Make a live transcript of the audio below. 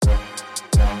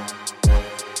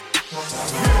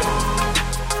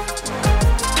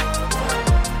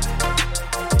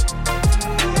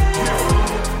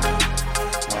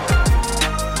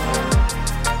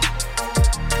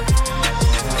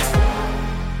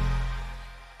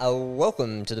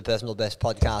Welcome to the Personal Best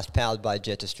podcast powered by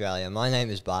Jet Australia. My name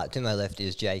is Bart. To my left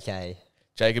is JK.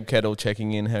 Jacob Kettle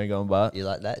checking in. How you going, Bart? You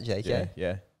like that, JK?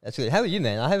 Yeah. That's good. How are you,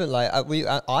 man? I haven't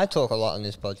I talk a lot on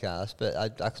this podcast,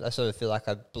 but I sort of feel like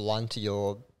I blunt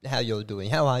how you're doing.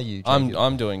 How are you, Jacob?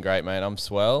 I'm doing great, mate. I'm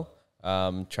swell.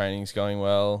 Training's going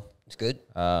well. It's good.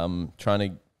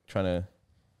 Trying to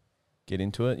get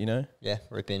into it, you know? Yeah,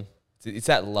 rip in. It's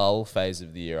that lull phase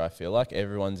of the year, I feel like.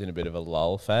 Everyone's in a bit of a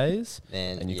lull phase.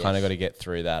 Man, and you kind of got to get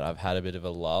through that. I've had a bit of a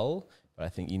lull, but I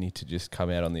think you need to just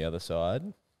come out on the other side.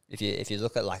 If you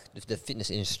look at like the fitness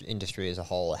industry as a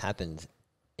whole, it happened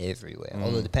everywhere.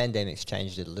 Although the pandemic's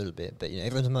changed it a little bit, but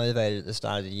everyone's motivated at the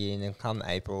start of the year, and then come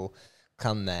April,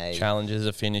 come May, challenges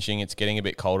are finishing. It's getting a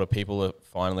bit colder. People are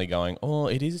finally going, oh,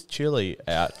 it is chilly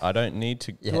out. I don't need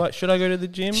to. Yeah. Should I go to the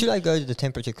gym? Should I go to the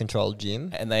temperature controlled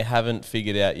gym? And they haven't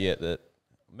figured out yet that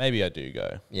maybe I do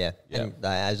go. Yeah. And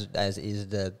as is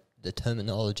the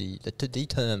terminology, the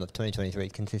term of 2023,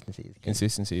 consistency.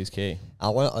 Consistency is key. I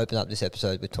want to open up this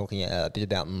episode with talking a bit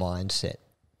about mindset.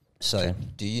 So,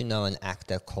 Do you know an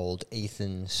actor called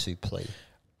Ethan Suplee?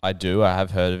 I do. I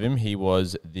have heard of him. He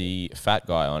was the fat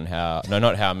guy on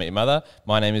not How I Met Your Mother.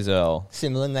 My Name is Earl.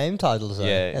 Similar name titles, though.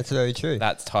 Yeah. That's very true.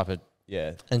 That's type of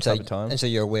time. And so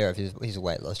you're aware of his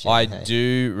weight loss journey. I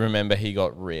do remember he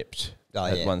got ripped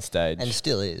at one stage. And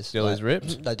still is. Still is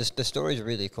ripped? Like the story's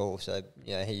really cool. So,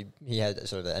 he had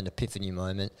sort of an epiphany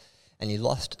moment, and he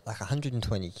lost like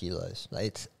 120 kilos. Like,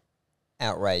 it's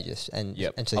outrageous. And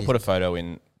so I'll put a photo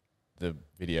in the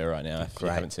video right now if you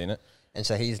haven't seen it. And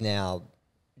so he's now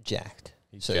jacked.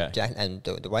 He's jacked. And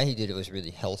the way he did it was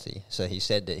really healthy. So he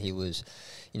said that he was,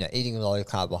 eating low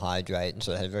carbohydrate and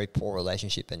sort of had a very poor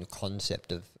relationship and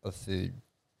concept of food.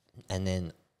 And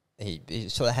then he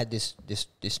sort of had this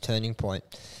turning point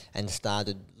and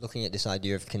started looking at this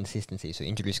idea of consistency. So he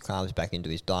introduced carbs back into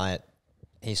his diet.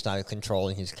 He started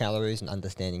controlling his calories and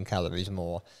understanding calories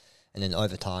more. And then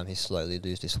over time, he slowly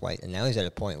lose this weight. And now he's at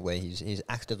a point where he's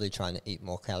actively trying to eat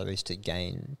more calories to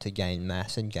gain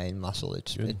mass and gain muscle.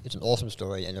 It's an awesome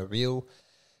story and a real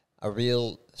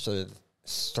sort of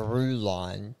through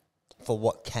line for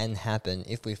what can happen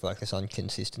if we focus on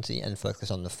consistency and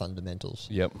focus on the fundamentals.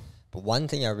 Yep. But one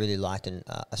thing I really liked, and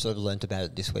I sort of learned about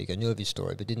it this week, I knew of his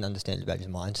story but didn't understand about his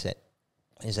mindset,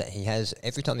 is that he has,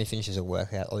 every time he finishes a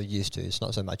workout, or used to, it's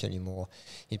not so much anymore,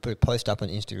 he'd put a post up on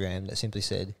Instagram that simply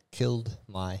said, "Killed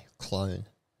my clone."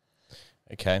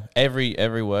 Okay.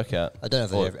 Every workout. I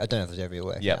don't know if it was every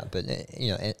workout, but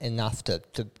enough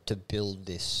to build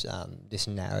this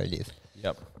narrative.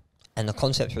 Yep. And the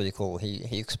concept's really cool.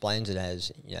 He explains it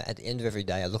as, at the end of every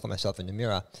day, I look at myself in the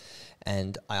mirror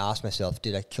and I ask myself,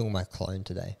 did I kill my clone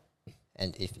today?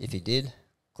 And if he did,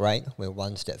 great, we're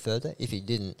one step further. If he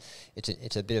didn't,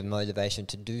 it's a bit of motivation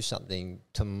to do something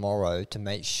tomorrow to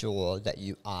make sure that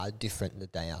you are different the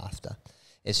day after.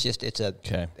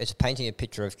 It's painting a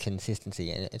picture of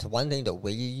consistency, and it's one thing that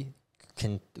we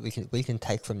can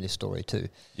take from this story too.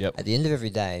 Yep. At the end of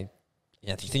every day,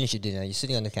 if you finish your dinner, you're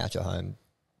sitting on the couch at home,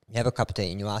 you have a cup of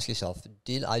tea, and you ask yourself,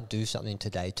 did I do something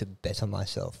today to better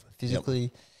myself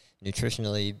physically,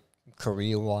 nutritionally,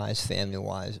 career-wise,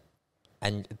 family-wise?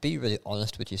 And be really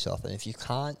honest with yourself. And if you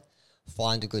can't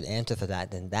find a good answer for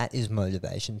that, then that is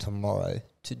motivation tomorrow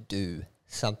to do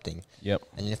something. Yep.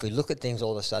 And if we look at things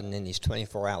all of a sudden in these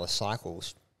 24-hour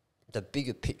cycles, the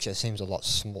bigger picture seems a lot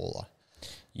smaller.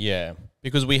 Yeah,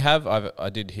 because I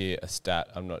did hear a stat,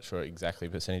 I'm not sure exactly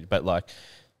percentage, but like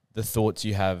the thoughts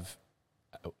you have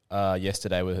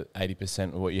yesterday were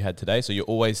 80% of what you had today. So you're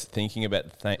always thinking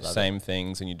about the same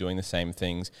things and you're doing the same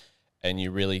things. And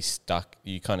you're really stuck,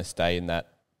 you kind of stay in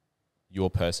that, your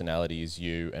personality is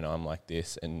you and I'm like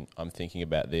this and I'm thinking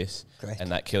about this. Correct.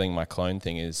 And that killing my clone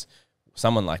thing is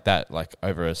someone like that, like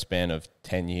over a span of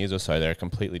 10 years or so, they're a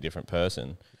completely different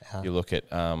person. Yeah. You look at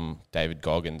David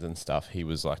Goggins and stuff, he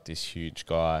was like this huge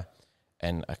guy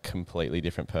and a completely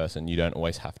different person. You don't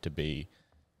always have to be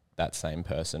that same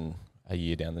person a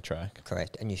year down the track.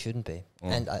 Correct, and you shouldn't be.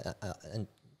 And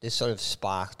this sort of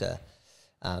sparked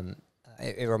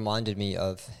it reminded me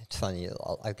of, it's funny,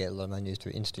 I get a lot of my news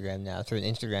through Instagram now, through an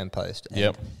Instagram post.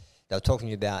 And they were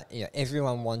talking about,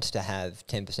 everyone wants to have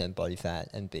 10% body fat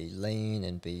and be lean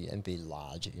and be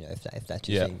large, if that's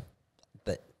your thing.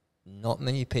 But not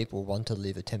many people want to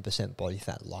live a 10% body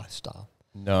fat lifestyle.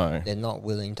 No. They're not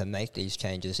willing to make these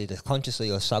changes, either consciously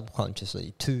or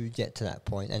subconsciously, to get to that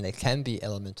point. And there can be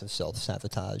elements of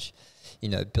self-sabotage,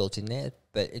 built in there.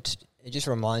 But it just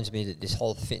reminds me that this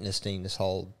whole fitness thing, this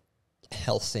whole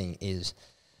health thing is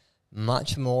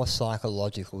much more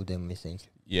psychological than we think.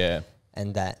 Yeah.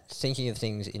 And that thinking of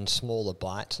things in smaller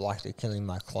bites, like the killing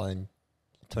my clone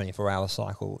 24-hour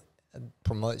cycle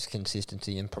promotes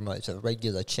consistency and promotes a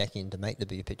regular check-in to make the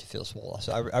bigger picture feel smaller.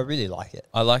 So I really like it.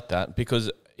 I like that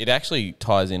because it actually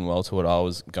ties in well to what I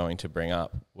was going to bring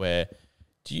up, where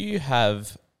do you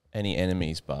have any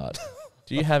enemies, Bart?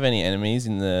 Do you have any enemies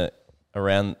in the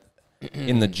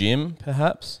gym,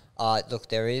 perhaps? Look,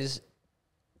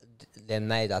 they're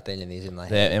made-up enemies in my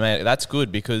head. That's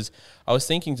good because I was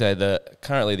thinking today that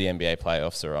currently the NBA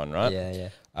playoffs are on, right? Yeah.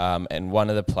 And one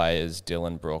of the players,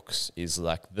 Dylan Brooks, is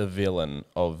like the villain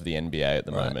of the NBA at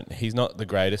the moment. He's not the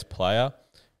greatest player,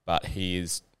 but he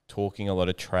is talking a lot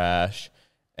of trash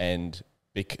and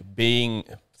being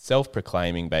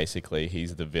self-proclaiming, basically,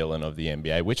 he's the villain of the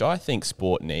NBA, which I think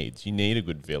sport needs. You need a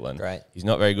good villain. Right. He's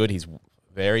not very good. He's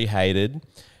very hated.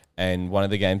 And one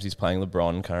of the games he's playing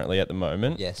LeBron currently at the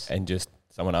moment. Yes. And just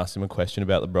someone asked him a question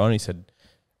about LeBron. He said,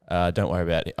 don't worry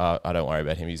about it. I don't worry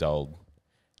about him. He's old.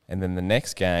 And then the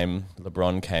next game,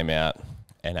 LeBron came out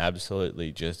and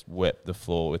absolutely just wept the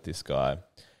floor with this guy.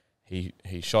 He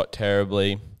shot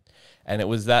terribly. And it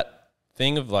was that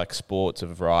thing of like sports,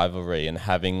 of rivalry and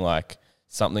having like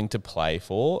something to play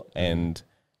for and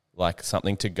like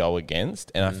something to go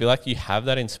against. And I feel like you have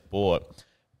that in sport,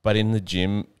 but in the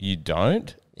gym you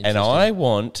don't. And I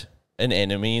want an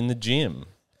enemy in the gym.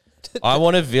 I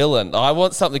want a villain. I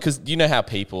want something, because you know how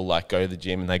people like go to the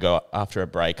gym and they go after a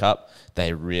breakup,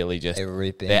 they really just,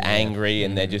 they're angry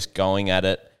and they're just going at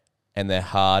it and they're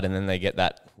hard, and then they get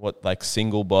that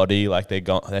single body, like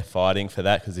they're fighting for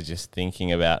that because they're just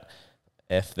thinking about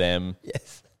F them.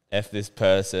 Yes. F this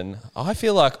person. I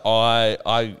feel like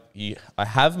I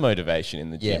have motivation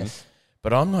in the gym,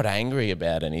 but I'm not angry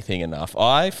about anything enough.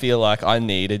 I feel like I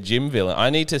need a gym villain. I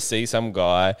need to see some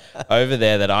guy over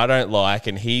there that I don't like,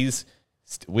 and you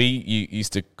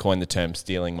used to coin the term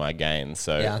stealing my gains.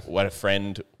 So when a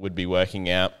friend would be working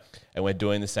out and we're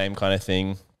doing the same kind of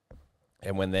thing,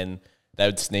 and when then they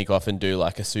would sneak off and do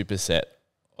like a superset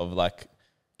of like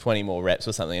 20 more reps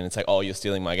or something, and it's like, oh, you're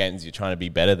stealing my gains. You're trying to be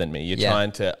better than me. You're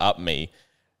trying to up me.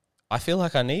 I feel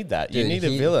like I need that. Dude, you need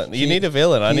a villain. You need a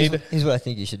villain. Here's what I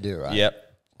think you should do, right?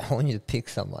 Yep. I want you to pick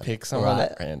someone.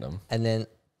 At random. And then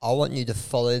I want you to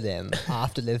follow them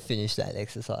after they've finished that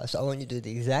exercise. So I want you to do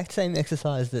the exact same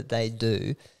exercise that they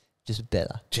do, just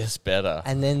better.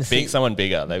 And then pick someone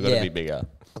bigger. They've got to be bigger.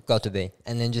 Got to be.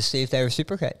 And then just see if they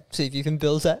reciprocate. See if you can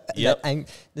build that. Yep.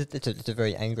 It's a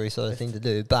very angry sort of thing to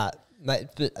do. But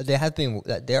there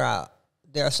are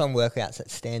some workouts that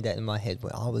stand out in my head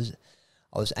where I was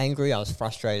angry, I was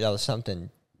frustrated, I was something,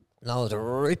 and I was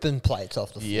ripping plates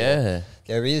off the floor. Yeah.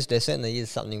 There certainly is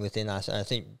something within us, and I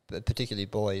think particularly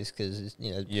boys, because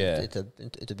it's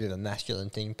a bit of a masculine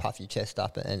thing, puff your chest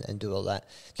up and do all that.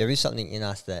 There is something in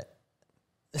us that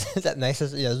that makes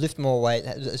us lift more weight.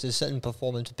 There's a certain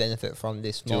performance benefit from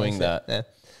this doing mindset. that.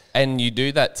 And you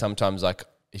do that sometimes, like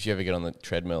if you ever get on the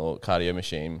treadmill or cardio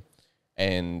machine,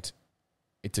 and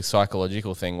it's a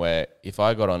psychological thing where if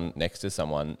I got on next to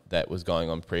someone that was going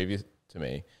on previous to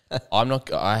me,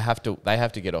 they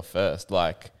have to get off first.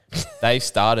 Like they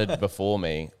started before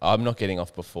me. I'm not getting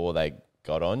off before they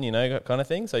got on, kind of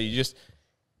thing. So you just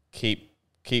keep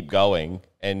going.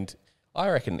 And I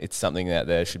reckon it's something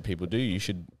that people do. You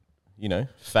should,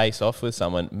 face off with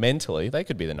someone mentally. They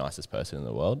could be the nicest person in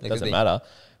the world. It doesn't matter.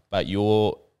 But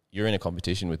you're in a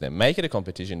competition with them. Make it a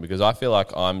competition, because I feel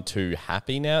like I'm too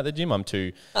happy now at the gym. I'm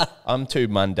too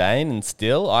mundane, and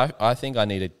still I think I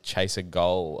need to chase a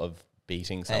goal of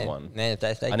beating someone. Man,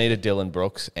 I need a Dylan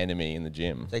Brooks enemy in the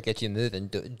gym. They get you moving,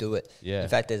 do it. Yeah. In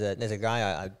fact, there's a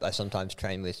guy I sometimes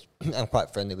train with. I'm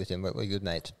quite friendly with him. We're good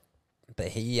mates. But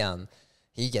he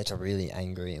gets really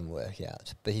angry in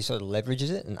workouts, but he sort of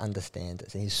leverages it and understands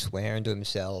it. So he's swearing to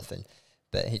himself,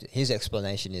 but his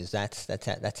explanation is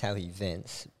that's how he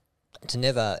vents. It's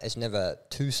never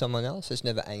to someone else. It's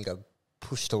never anger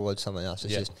pushed towards someone else.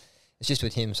 It's just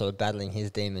with him sort of battling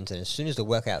his demons. And as soon as the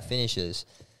workout finishes,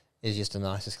 he's just the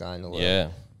nicest guy in the world. Yeah.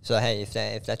 So hey, if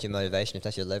that's your motivation, if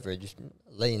that's your leverage, just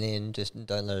lean in. Just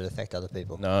don't let it affect other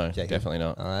people. No, definitely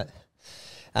not. All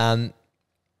right.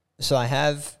 So I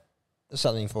have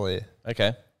something for you.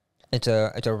 Okay. It's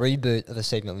a reboot of a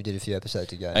segment we did a few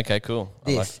episodes ago. Okay, cool.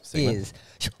 This is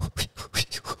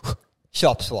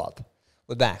Shop Swap.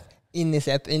 We're back. In this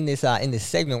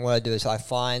segment, what I do is I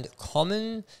find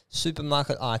common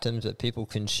supermarket items that people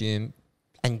consume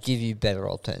and give you better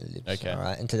alternatives. Okay. All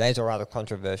right. And today's a rather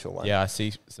controversial one. Yeah, I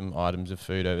see some items of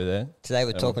food over there. Today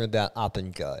we're talking about Up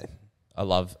and Go. I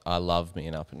love me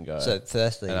an Up and Go. So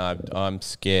firstly, and I'm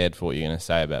scared for what you're going to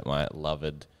say about my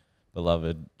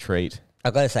beloved treat.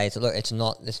 I've got to say, it's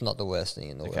not the worst thing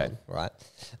in the Okay. world, right?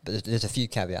 But there's a few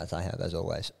caveats I have, as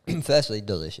always. Firstly,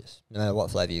 delicious, no matter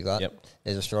what flavour you got. Yep.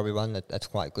 There's a strawberry one that's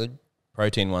quite good.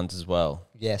 Protein ones as well.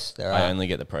 Yes, there I are. only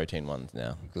get the protein ones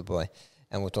now. Good boy.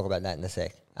 And we'll talk about that in a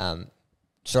sec.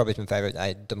 Strawberry's my favourite.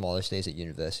 I demolished these at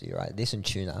university, right? This and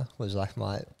tuna was like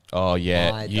my... Oh,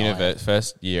 yeah. My diet.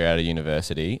 First year out of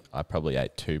university, I probably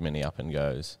ate too many up and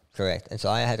goes. Correct. And so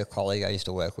I had a colleague I used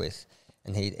to work with,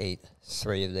 and he'd eat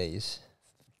three of these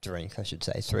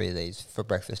for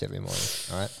breakfast every morning,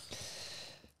 all right?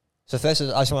 So first,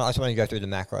 I just want to go through the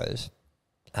macros.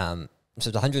 So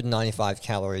it's 195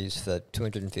 calories for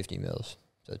 250 mils.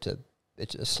 So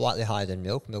it's slightly higher than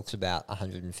milk. Milk's about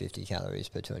 150 calories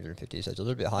per 250, so it's a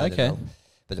little bit higher than milk.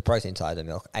 But the protein's higher than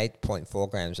milk.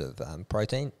 8.4 grams of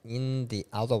protein. In the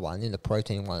other one, in the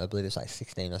protein one, I believe it's like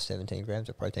 16 or 17 grams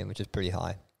of protein, which is pretty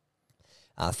high.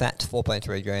 Fats,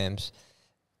 4.3 grams.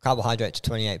 Carbohydrates,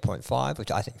 28.5, which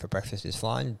I think for breakfast is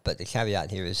fine. But the caveat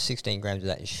here is 16 grams of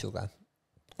that is sugar,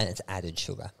 and it's added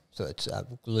sugar. So it's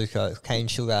glucose, cane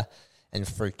sugar, and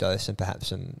fructose, and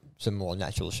perhaps some more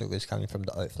natural sugars coming from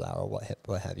the oat flour or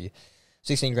what have you.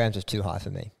 16 grams is too high for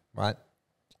me, right?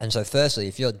 And so firstly,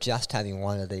 if you're just having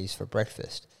one of these for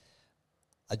breakfast,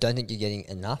 I don't think you're getting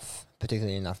enough,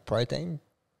 particularly enough protein.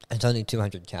 It's only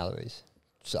 200 calories.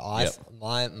 So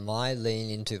my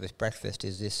lean into this breakfast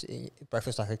is this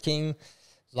breakfast like a king,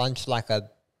 lunch like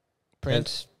a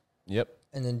prince, Yep.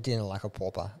 and then dinner like a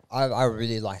pauper. I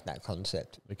really like that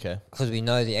concept. Okay. Because we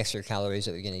know the extra calories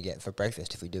that we're going to get for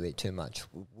breakfast if we do eat too much.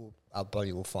 Our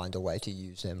body will find a way to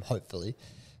use them, hopefully,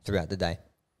 throughout the day.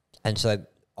 And so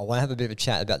I want to have a bit of a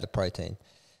chat about the protein.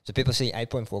 So people see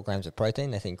 8.4 grams of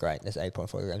protein, they think, great, that's 8.4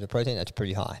 grams of protein, that's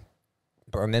pretty high.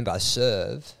 But remember, a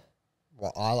serve,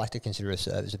 what I like to consider a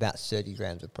serve, is about 30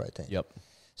 grams of protein. Yep.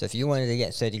 So if you wanted to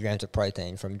get 30 grams of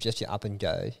protein from just your up and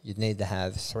go, you'd need to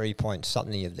have 3 point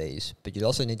something of these, but you'd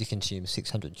also need to consume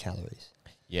 600 calories.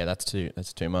 Yeah, that's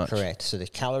too much. Correct. So the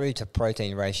calorie to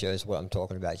protein ratio is what I'm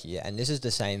talking about here. And this is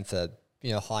the same for,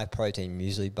 high protein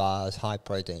muesli bars, high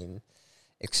protein,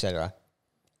 etc.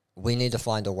 We need to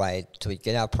find a way to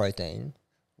get our protein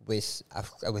with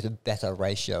a better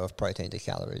ratio of protein to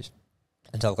calories.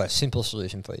 And so I've got a simple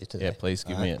solution for you today. Yeah, please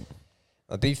give me it.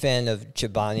 I'm a big fan of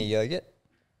Chobani yogurt.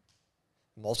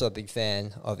 I'm also a big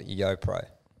fan of YoPro.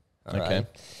 Okay.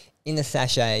 In the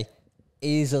sachet,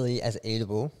 easily as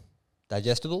eatable,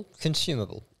 digestible,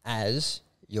 consumable as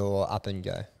your up and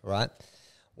go, right?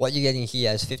 What you're getting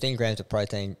here is 15 grams of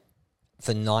protein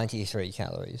for 93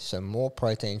 calories. So more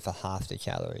protein for half the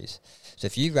calories. So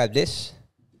if you grab this,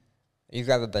 you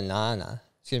grab a banana,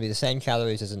 it's going to be the same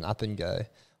calories as an up and go,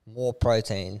 more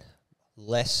protein,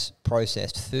 less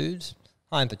processed foods,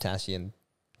 high in potassium,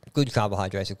 good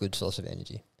carbohydrates, a good source of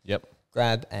energy. Yep.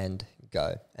 Grab and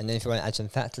go. And then if you want to add some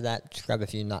fat to that, just grab a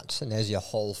few nuts, and there's your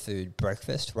whole food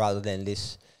breakfast rather than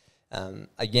this.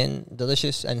 Again,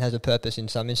 delicious and has a purpose in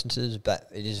some instances, but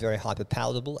it is very hyper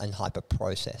palatable and hyper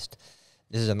processed.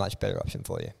 This is a much better option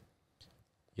for you.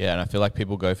 Yeah, and I feel like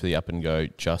people go for the up and go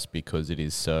just because it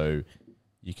is so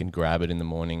you can grab it in the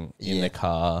morning in the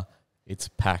car. It's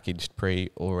packaged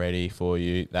already for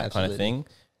you, that kind of thing.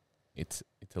 It's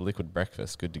a liquid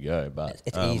breakfast, good to go. But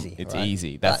it's easy. It's right?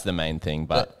 easy. That's the main thing.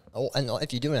 But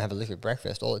if you do want to have a liquid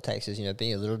breakfast, all it takes is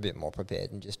being a little bit more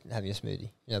prepared and just having a smoothie.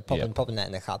 Popping that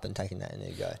in a cup and taking that, and there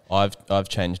you go. I've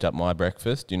changed up my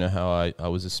breakfast. You know how I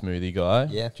was a smoothie guy.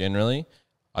 Yeah. Generally,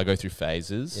 I go through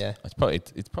phases. Yeah.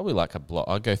 It's probably like a block.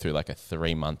 I go through like a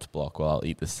 3-month block where I'll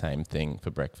eat the same thing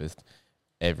for breakfast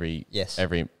every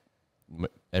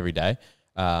day.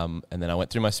 And then I went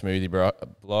through my smoothie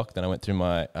block. Then I went through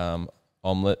my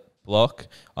omelette block.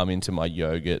 I'm into my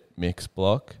yogurt mix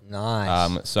block.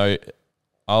 Nice. So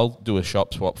I'll do a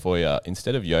shop swap for you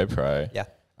instead of YoPro. Yeah.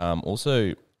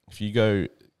 Also, if you go to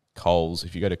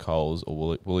Coles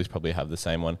or Woolies probably have the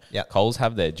same one. Yeah. Coles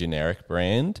have their generic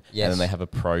brand. Yes. And then they have a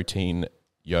protein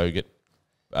yogurt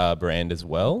brand as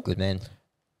well. Good man.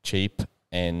 Cheap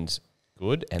and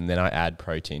good. And then I add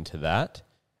protein to that.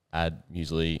 Add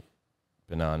muesli,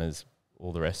 bananas,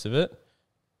 all the rest of it.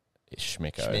 It's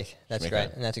schmicko. That's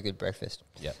great, and that's a good breakfast.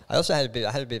 Yeah. I also had a bit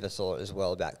of a thought as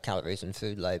well about calories and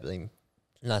food labeling,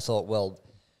 and I thought, well,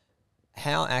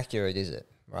 how accurate is it,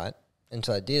 right? And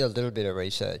so I did a little bit of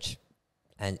research,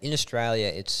 and in Australia,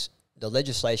 it's the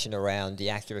legislation around the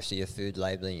accuracy of food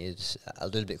labeling is a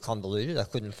little bit convoluted. I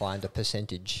couldn't find a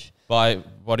percentage.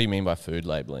 What do you mean by food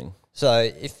labeling? So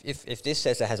if this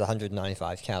says it has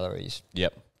 195 calories,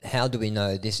 Yep. how do we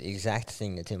know this exact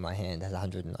thing that's in my hand has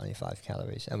 195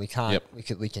 calories? And we can't.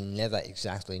 Yep. We can never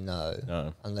exactly know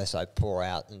No. unless I pour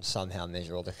out and somehow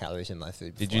measure all the calories in my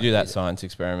food. Did before you I do eat that it. science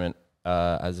experiment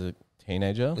as a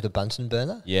teenager. With a Bunsen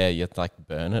burner? Yeah, you have to like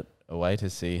burn it away to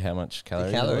see how much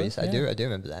calories. The calories. It was. I do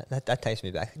remember that. That takes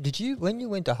me back. Did you, when you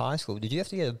went to high school, did you have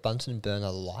to get a Bunsen burner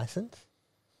license?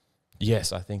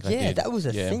 Yes, I think I did. Yeah, that was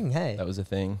a thing, hey? That was a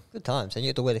thing. Good times. And you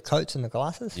had to wear the coats and the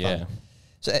glasses? Yeah. Fun.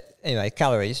 So anyway,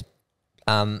 calories.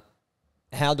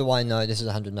 How do I know this is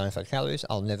 195 calories?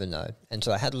 I'll never know. And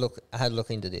so I had a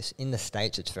look into this. In the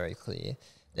States, it's very clear.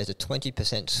 There's a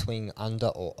 20% swing under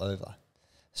or over.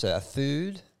 So a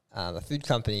food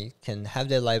company can have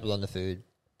their label on the food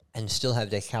and still have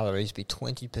their calories be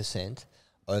 20%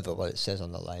 over what it says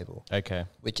on the label. Okay.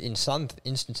 Which in some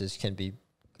instances can be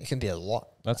a lot.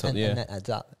 And that adds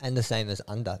up. And the same as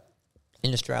under.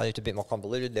 In Australia, it's a bit more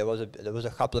convoluted. There was a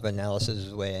couple of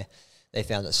analyses where they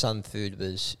found that some food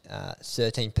was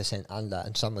 13% under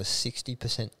and some was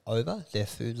 60% over their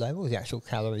food label, the actual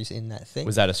calories in that thing.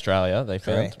 Was that Australia they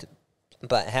found? Correct.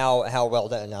 But how well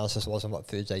that analysis was and what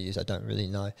foods they use, I don't really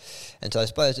know. And so I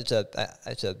suppose it's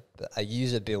a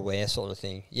user beware sort of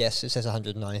thing. Yes, it says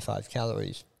 195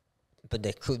 calories, but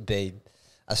there could be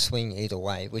a swing either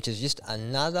way, which is just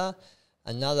another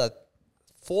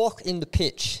fork in the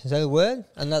pitch. Is that a word?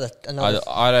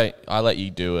 I let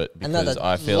you do it because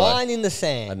I feel line like in the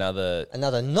sand.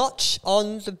 another Notch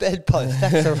on the bedpost.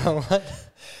 That's the wrong one.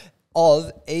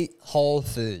 Of eat whole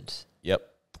foods. Yep.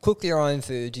 Cook your own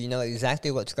food. You know exactly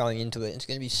what's going into it. It's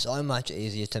going to be so much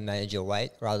easier to manage your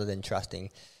weight rather than trusting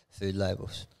food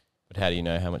labels. But how do you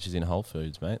know how much is in Whole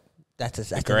Foods, mate?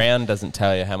 The ground doesn't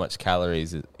tell you how much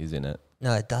calories is in it.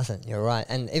 No, it doesn't. You're right.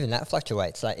 And even that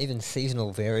fluctuates. Like even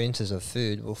seasonal variances of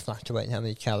food will fluctuate in how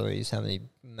many calories, how many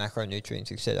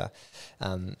macronutrients, etc.,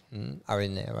 are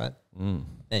in there, right?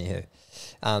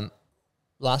 Anywho,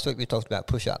 last week we talked about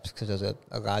push-ups because there's a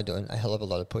guy doing a hell of a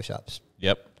lot of push-ups.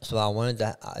 Yep. So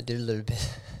I did a little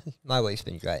bit. My week's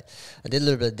been great. I did a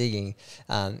little bit of digging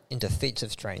into feats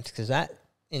of strength because that,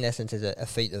 in essence, is a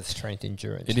feat of strength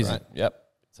endurance. It is. Right? Yep.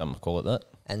 Some call it that.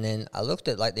 And then I looked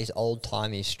at like these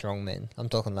old-timey strongmen. I'm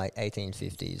talking like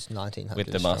 1850s, 1900s.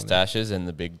 With the mustaches and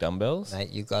the big dumbbells? Mate,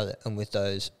 you got it. And with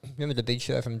those, remember the Big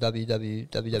Show from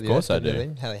WWF? Of course I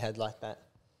do. How he had like that,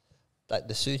 like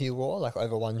the suit he wore, like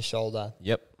over one shoulder.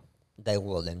 Yep. They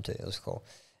wore them too. It was cool.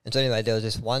 And so anyway, there was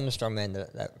this one strongman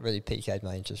that really piqued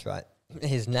my interest, right?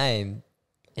 His name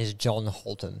is John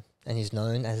Holton, and he's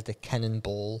known as the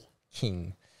Cannonball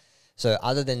King. So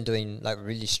other than doing like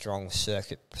really strong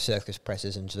circus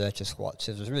presses and Zercher squats,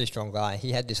 he was a really strong guy.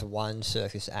 He had this one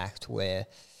circus act where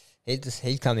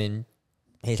he'd come in,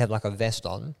 he'd have like a vest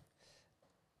on,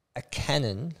 a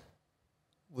cannon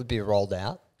would be rolled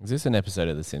out. Is this an episode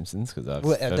of The Simpsons? Because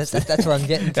that's where I'm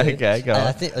getting to. Okay, go on.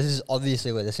 I think this is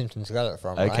obviously where The Simpsons got it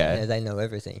from, right? Okay. Yeah, they know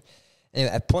everything.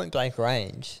 Anyway, at point blank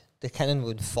range, the cannon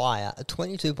would fire a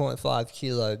 22.5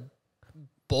 kilo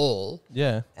ball.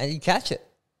 Yeah. And he'd catch it.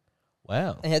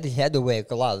 Wow. And he had to wear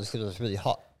gloves because it was really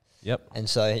hot. Yep. And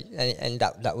so and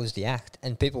that was the act.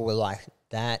 And people were like,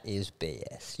 that is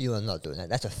BS. You are not doing that.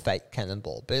 That's a fake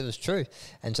cannonball. But it was true.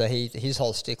 And so his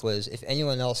whole stick was, if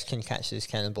anyone else can catch this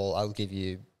cannonball, I'll give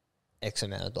you X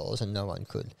amount of dollars, and no one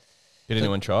could. Did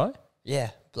anyone try? Yeah,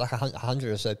 like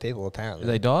 100 or so people apparently.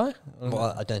 Did they die?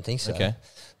 Well, I don't think so. Okay.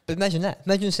 But imagine that.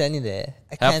 Imagine standing there.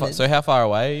 How far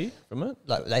away are you from it?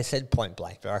 Like they said point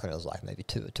blank, but I reckon it was like maybe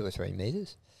 2 or 3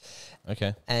 meters.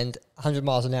 Okay. And 100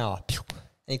 miles an hour. And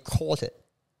he caught it.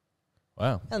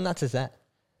 Wow. How nuts is that?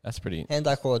 That's pretty.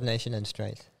 Hand-eye coordination and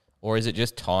strength. Or is it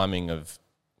just timing of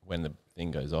when the thing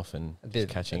goes off and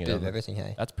catching it? A bit of everything,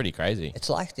 hey? That's pretty crazy. It's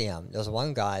like there was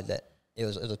one guy that it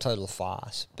was a total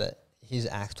farce, but his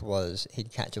act was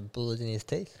he'd catch a bullet in his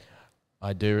teeth.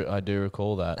 I do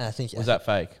recall that. And I think was that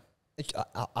fake?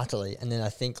 Utterly. And then I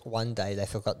think one day they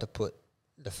forgot to put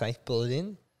the fake bullet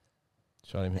in.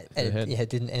 Shot him in the And head. it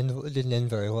didn't end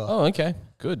very well. Oh, okay.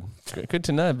 Good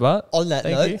to know, Bart. On that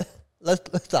Thank note,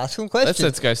 let's ask some questions.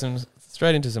 Let's go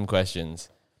straight into some questions.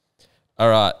 All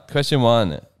right, question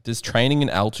 1. Does training in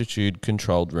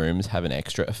altitude-controlled rooms have an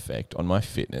extra effect on my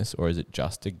fitness, or is it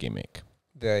just a gimmick?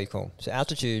 Very cool. So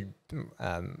altitude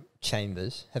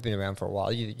chambers have been around for a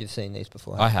while. You've seen these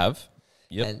before. I have.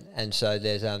 Yep. And so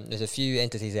there's a few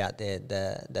entities out there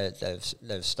that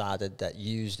they've started that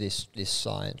use this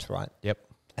science, right? Yep.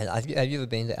 And have you ever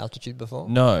been to altitude before?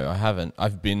 No, I haven't.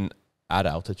 I've been at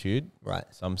altitude. Right.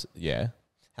 Yeah.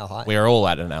 How high? We're all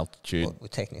at an altitude. Well,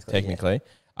 technically. Technically.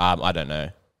 Yeah. I don't know.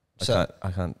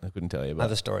 I couldn't tell you. I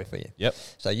have a story for you. Yep.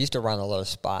 So I used to run a lot of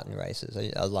Spartan races.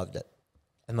 I loved it.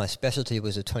 And my specialty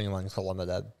was a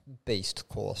 21-kilometer beast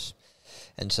course.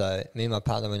 And so me and my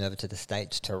partner went over to the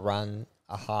States to run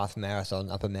a half marathon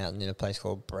up a mountain in a place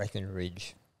called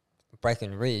Breckenridge.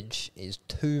 Breckenridge is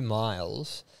 2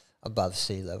 miles above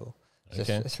sea level. So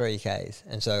Okay. 3Ks.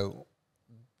 And so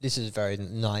this is very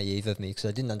naive of me because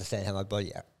I didn't understand how my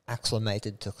body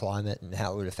acclimated to climate and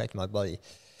how it would affect my body.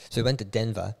 So we went to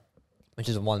Denver, which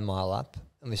is 1 mile up,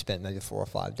 and we spent maybe 4 or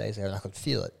 5 days there, and I could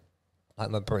feel it. Like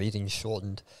my breathing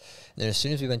shortened. And then as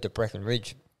soon as we went to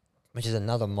Breckenridge, which is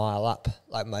another mile up,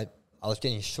 I was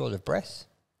getting short of breath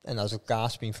and I was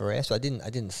gasping for air. So I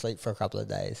didn't sleep for a couple of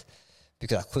days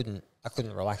because I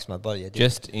couldn't relax my body.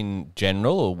 Just in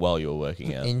general, or while you were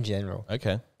working out? In general.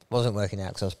 Okay. Wasn't working out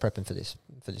because I was prepping for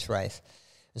this race.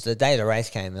 And so the day the race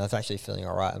came, and I was actually feeling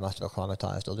all right. I must have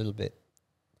acclimatized a little bit.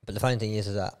 But the funny thing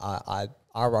is that I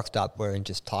rocked up wearing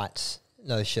just tights,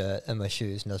 no shirt, and my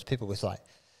shoes. And there was people with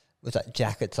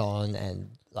jackets on and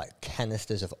like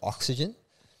canisters of oxygen.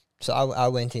 So I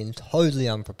went in totally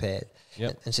unprepared.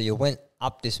 Yep. And so you went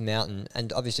up this mountain,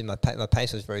 and obviously my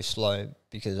pace was very slow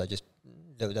because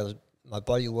my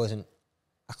body wasn't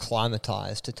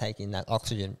acclimatized to taking that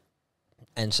oxygen.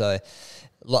 And so,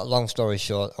 long story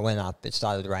short, I went up. It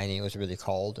started raining. It was really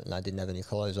cold, and I didn't have any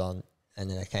clothes on. And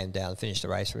then I came down, finished the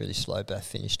race really slow, but I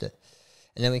finished it.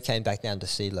 And then we came back down to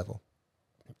sea level.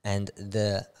 And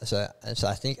so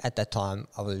I think at that time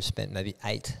I would have spent maybe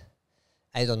 8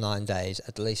 or 9 days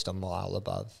at least a mile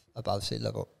above sea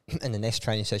level. And the next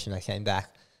training session I came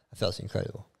back, I felt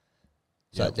incredible.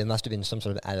 So there must have been some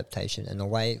sort of adaptation. And the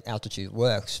way altitude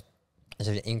works is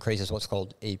that it increases what's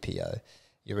called EPO,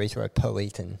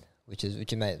 erythropoietin, which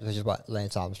is what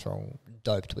Lance Armstrong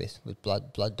doped with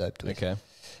blood doped with. Okay.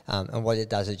 And what it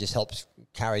does, it just helps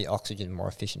carry oxygen more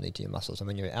efficiently to your muscles. And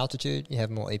when you're at altitude, you have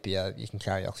more EPO, you can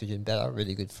carry oxygen better,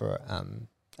 really good for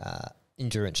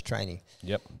endurance training.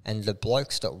 Yep. And the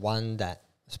blokes that won that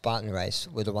Spartan race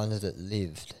were the ones that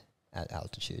lived at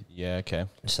altitude. Yeah, okay.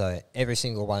 So every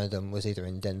single one of them was either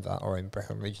in Denver or in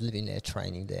Breckenridge, living there,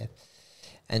 training there.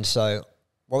 And so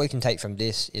what we can take from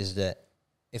this is that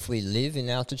if we live in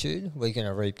altitude, we're going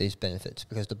to reap these benefits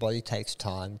because the body takes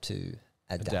time to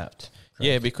adapt.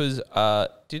 Yeah, because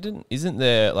isn't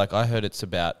there, like I heard it's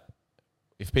about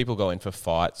if people go in for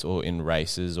fights or in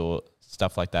races or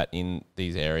stuff like that in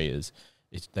these areas,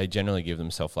 they generally give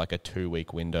themselves like a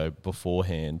 2-week window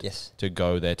beforehand to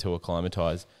go there to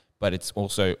acclimatise. But it's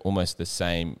also almost the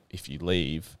same if you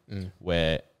leave,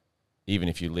 where even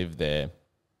if you live there,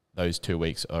 those 2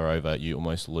 weeks are over, you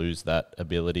almost lose that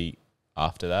ability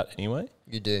after that anyway.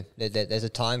 You do. There's a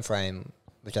time frame,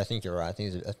 which I think you're right. I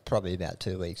think it's probably about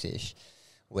 2 weeks-ish,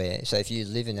 so if you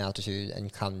live in altitude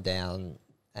and come down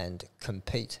and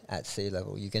compete at sea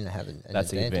level, you're going to have an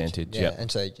That's advantage. the advantage, Yeah.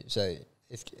 And so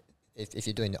if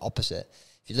you're doing the opposite,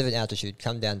 if you live in altitude,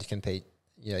 come down to compete,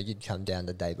 you'd come down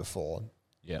the day before.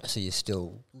 Yeah. So you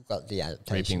still got the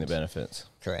adaptation. Reaping the benefits.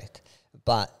 Correct.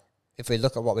 But if we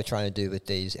look at what we're trying to do with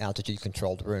these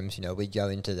altitude-controlled rooms, we'd go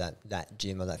into that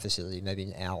gym or that facility maybe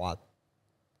an hour,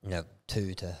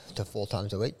 2 to 4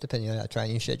 times a week, depending on our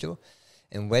training schedule.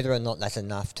 And whether or not that's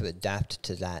enough to adapt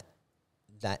to that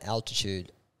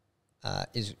altitude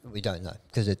we don't know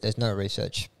because there's no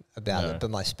research about it. But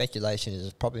my speculation is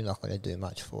it's probably not going to do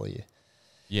much for you.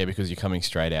 Yeah, because you're coming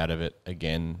straight out of it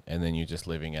again and then you're just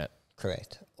living at...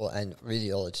 Correct. And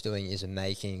really all it's doing is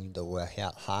making the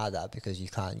workout harder because you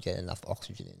can't get enough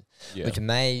oxygen in, which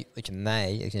may,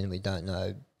 again, we don't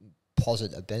know,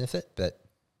 posit a benefit, but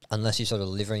unless you're sort of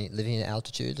living in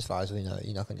altitude, as far as we know,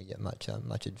 you're not going to get much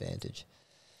advantage.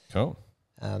 Cool.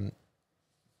 And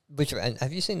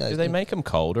have you seen those? Do they make them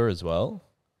colder as well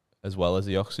as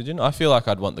the oxygen? I feel like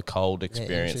I'd want the cold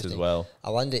experience as well.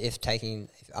 I wonder if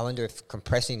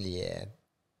compressing the air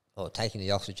or taking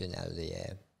the oxygen out of the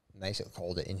air makes it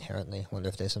colder inherently. I wonder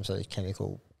if there's some sort of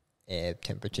chemical air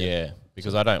temperature. Yeah,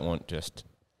 because I don't want just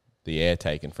the air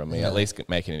taken from me. No. At least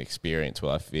making an experience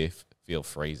where I feel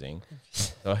freezing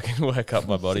so I can work up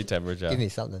my body temperature. Give me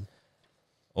something.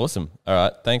 Awesome. All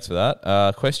right, thanks for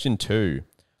that. Question 2.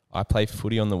 I play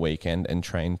footy on the weekend and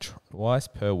train twice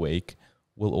per week.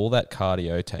 Will all that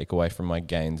cardio take away from my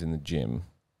gains in the gym?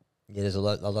 Yeah, there's a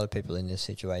lot of people in this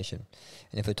situation.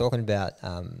 And if we're talking about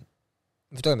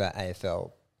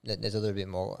AFL, there's a little bit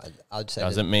more. I'd say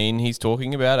doesn't mean he's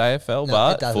talking about AFL, no,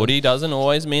 but footy doesn't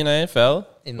always mean AFL.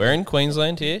 We're in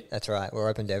Queensland here. That's right. We're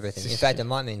open to everything. In fact, it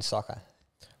might mean soccer.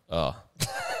 Oh.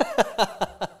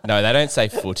 No, they don't say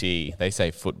footy. They say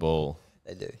football.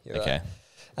 They do. You're okay.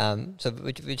 Right. So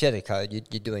whichever code, you're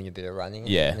doing a bit of running.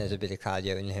 Yeah. And there's a bit of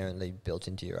cardio inherently built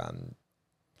into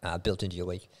your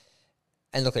week.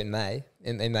 And look, it may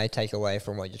take away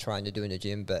from what you're trying to do in the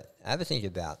gym, but have a think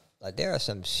about, like, there are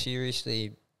some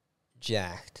seriously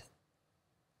jacked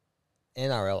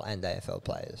NRL and AFL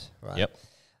players, right? Yep.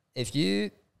 If you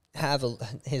have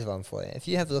here's one for you. If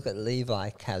you have a look at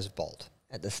Levi Casbolt,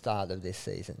 at the start of this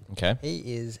season. Okay.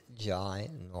 He is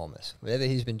ginormous. Whatever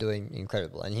he's been doing,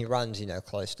 incredible. And he runs,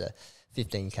 close to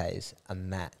 15Ks a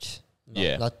match.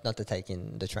 Not to take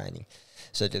in the training.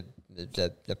 So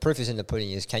the proof is in the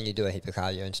pudding is, can you do a heap of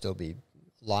cardio and still be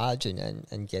large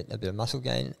and get a bit of muscle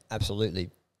gain? Absolutely.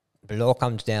 But it all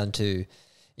comes down to,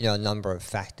 a number of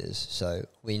factors. So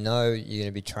we know you're going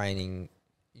to be training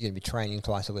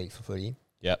twice a week for footy.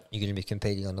 Yep. You're going to be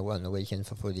competing on the weekend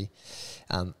for footy.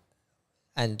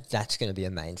 And that's going to be a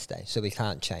mainstay. So we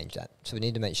can't change that. So we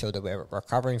need to make sure that we're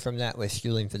recovering from that, we're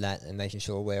fueling for that, and making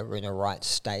sure we're in the right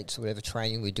state. So whatever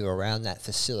training we do around that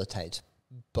facilitates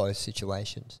both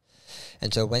situations.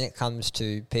 And so when it comes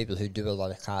to people who do a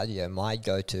lot of cardio, my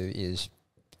go-to is,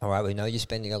 all right, we know you're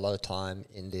spending a lot of time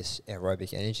in this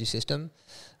aerobic energy system,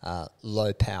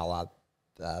 low power,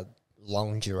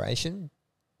 long duration.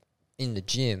 In the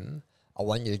gym, I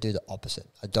want you to do the opposite.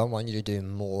 I don't want you to do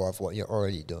more of what you're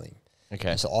already doing.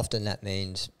 Okay. And so often that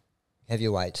means heavy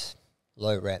weights,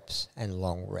 low reps, and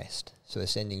long rest. So we're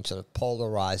sending sort of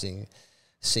polarizing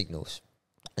signals.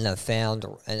 And I've found,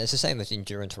 and it's the same with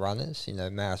endurance runners,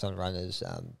 marathon runners,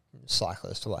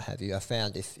 cyclists, what have you. I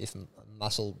found if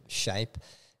muscle shape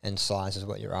and size is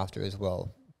what you're after as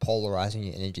well, polarizing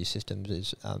your energy systems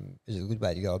is a good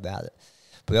way to go about it.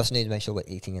 But we also need to make sure we're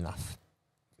eating enough,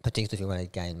 particularly if you want to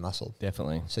gain muscle.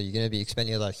 Definitely. So you're going to be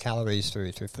expending a lot of calories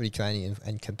through footy training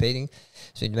and competing.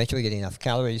 So you need to make sure we're getting enough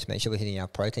calories, make sure we're hitting our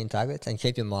protein targets, and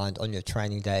keep your mind on your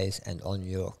training days and on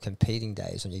your competing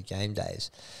days, on your game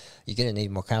days. You're going to need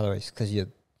more calories because your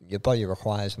body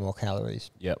requires more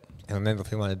calories. Yep. And remember, if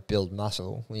we want to build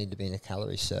muscle, we need to be in a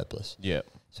calorie surplus. Yep.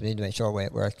 So we need to make sure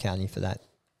we're accounting for that.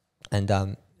 And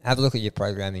have a look at your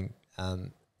programming.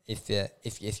 If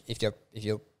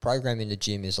your program in the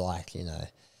gym is like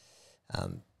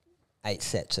 8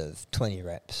 sets of 20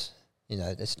 reps,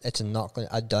 it's not going.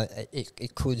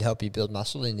 It could help you build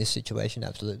muscle in this situation,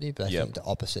 absolutely. But I think the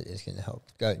opposite is going to help.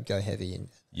 Go heavy and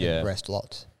rest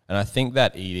lots. And I think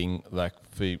that eating, like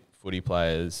for footy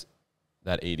players,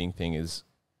 that eating thing is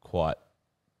quite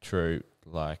true.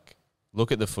 Like,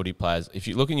 look at the footy players. If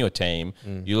you look in your team,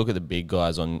 you look at the big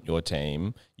guys on your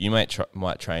team, you might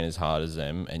train as hard as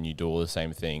them and you do all the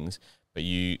same things, but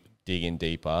you dig in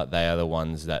deeper. They are the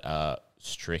ones that are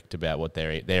strict about what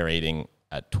they're eating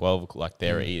at 12, like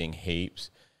they're eating heaps.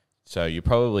 So you're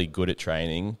probably good at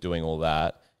training, doing all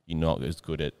that. You're not as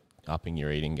good at upping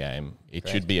your eating game. It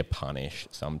should be a punish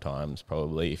sometimes,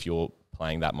 probably. If you're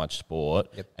playing that much sport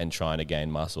and trying to gain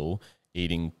muscle,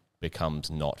 eating becomes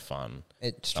not fun.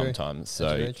 It's sometimes.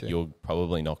 True. So you're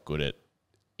probably not good at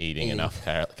eating enough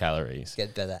calories.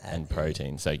 Get better at and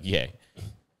protein. So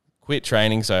quit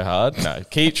training so hard. No,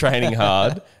 keep training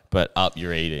hard, but up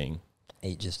your eating.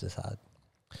 Eat just as hard.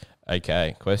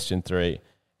 Okay, question 3.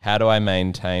 How do I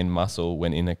maintain muscle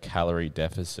when in a calorie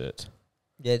deficit?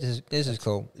 Yeah, this is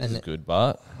cool. This is good,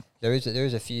 but there is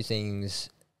a few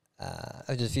things.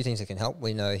 There's a few things that can help.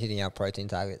 We know hitting our protein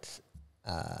targets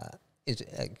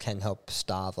can help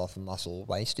starve off muscle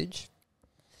wastage.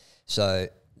 So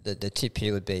the tip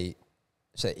here would be,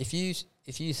 so if you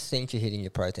think you're hitting your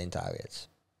protein targets,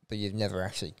 but you've never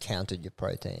actually counted your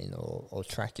protein or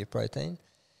tracked your protein,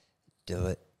 do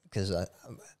it, because I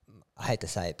hate to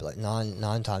say it, but like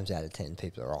nine times out of 10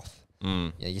 people are off.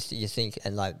 You think,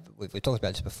 and like we talked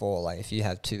about this before, like if you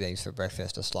have 2 eggs for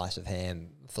breakfast, a slice of ham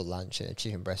for lunch, and a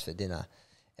chicken breast for dinner,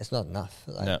 it's not enough.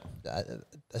 Like no.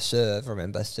 A serve,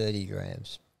 remember, 30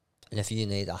 grams. And if you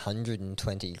need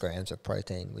 120 grams of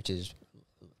protein, which is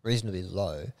reasonably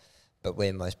low, but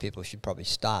where most people should probably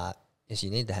start, is you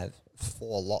need to have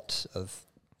 4 lots of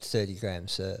 30-gram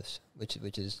serves, which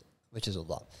is a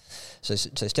lot. So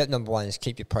step number 1 is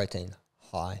keep your protein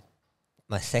high.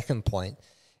 My second point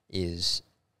is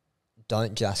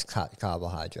don't just cut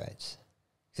carbohydrates.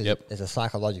 Because there's a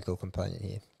psychological component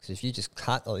here. Because if you just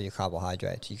cut all your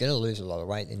carbohydrates, you're going to lose a lot of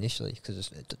weight initially, because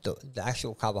the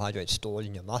actual carbohydrate stored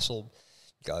in your muscle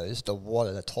goes, the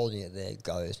water that's holding it there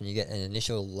goes, and you get an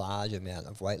initial large amount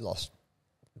of weight loss.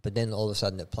 But then all of a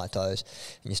sudden it plateaus,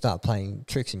 and you start playing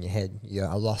tricks in your head. You go,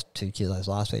 I lost 2 kilos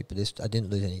last week, but I didn't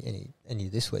lose any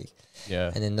this week.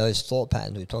 Yeah. And then those thought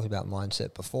patterns, we talked about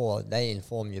mindset before, they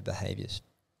inform your behaviors.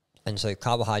 And so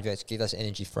carbohydrates give us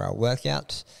energy for our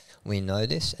workouts. We know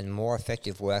this, and more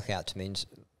effective workouts means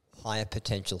higher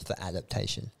potential for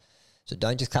adaptation. So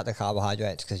don't just cut the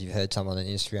carbohydrates because you've heard someone on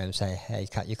Instagram say, hey,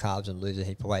 cut your carbs and lose a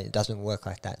heap of weight. It doesn't work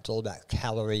like that. It's all about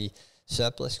calorie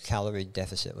surplus, calorie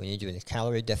deficit. We need you in a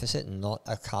calorie deficit and not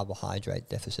a carbohydrate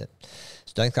deficit.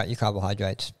 So don't cut your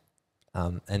carbohydrates,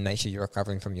 and make sure you're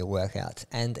recovering from your workouts.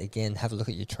 And again, have a look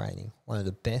at your training. One of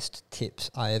the best tips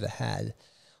I ever had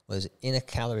was in a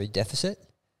calorie deficit,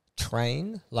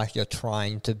 train like you're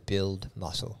trying to build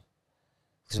muscle.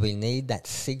 Because we need that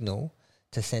signal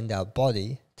to send our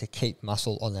body to keep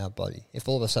muscle on our body. If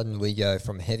all of a sudden we go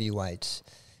from heavy weights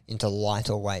into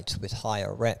lighter weights with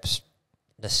higher reps,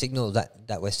 the signal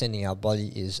that we're sending our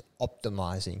body is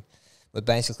optimizing. We're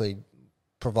basically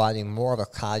providing more of a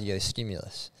cardio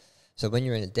stimulus. So when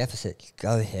you're in a deficit,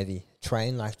 go heavy.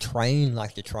 Train like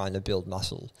you're trying to build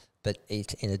muscle, but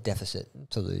eat in a deficit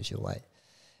to lose your weight.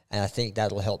 And I think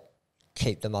that'll help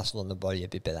keep the muscle on the body a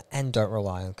bit better. And don't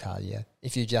rely on cardio.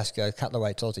 If you just go cut the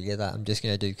weights altogether, I'm just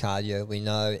going to do cardio, we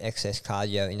know excess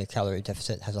cardio in a calorie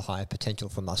deficit has a higher potential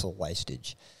for muscle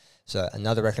wastage. So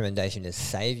another recommendation is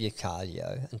save your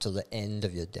cardio until the end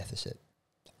of your deficit.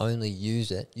 Only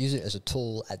use it as a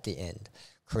tool at the end.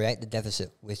 Create the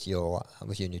deficit with your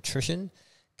nutrition,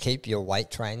 keep your weight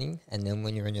training, and then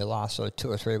when you're in your last sort of 2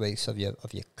 or 3 weeks of your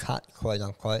cut, quote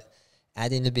unquote,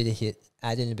 add in a bit of HIIT,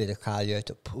 add in a bit of cardio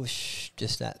to push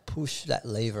that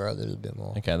lever a little bit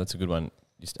more. Okay, that's a good one.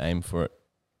 Just aim for it.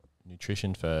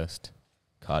 Nutrition first,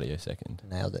 cardio second.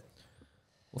 Nailed it.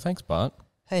 Well, thanks, Bart.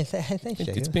 Hey, thanks,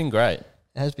 Jacob. It's been great.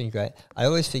 It has been great. I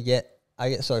always forget. I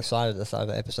get so excited at the start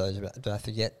of episodes, but I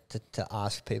forget to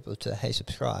ask people to, hey,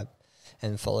 subscribe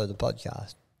and follow the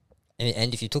podcast.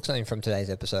 And if you took something from today's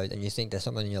episode and you think there's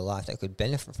someone in your life that could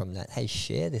benefit from that, hey,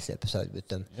 share this episode with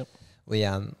them. Yep. We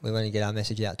want to get our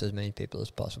message out to as many people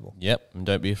as possible. Yep. And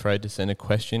don't be afraid to send a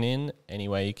question in any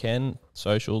way you can.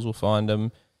 Socials will find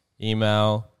them.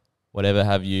 Email, whatever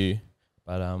have you.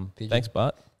 But thanks,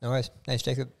 Bart. No worries. Thanks,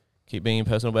 Jacob. Keep being your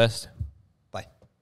personal best.